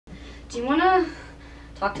Do you want to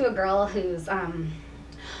talk to a girl who's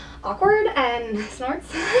awkward and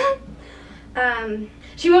snorts?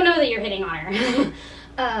 She won't know that you're hitting on her.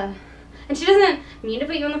 And she doesn't mean to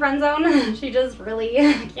put you in the friend zone. She just really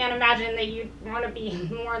can't imagine that you want to be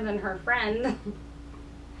more than her friend.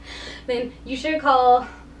 Then you should call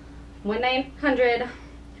 1-900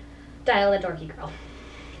 dial a dorky girl.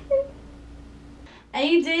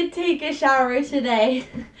 I did take a shower today,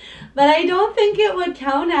 but I don't think it would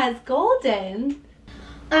count as golden.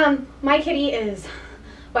 My kitty is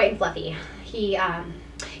white and fluffy. He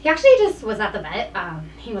actually just was at the vet.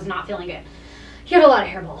 He was not feeling good. He had a lot of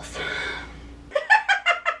hairballs.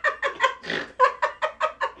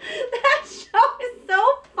 That show is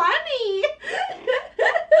so funny.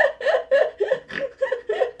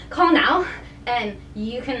 Call now, and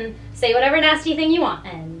you can say whatever nasty thing you want,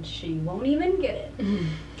 and she won't even get it.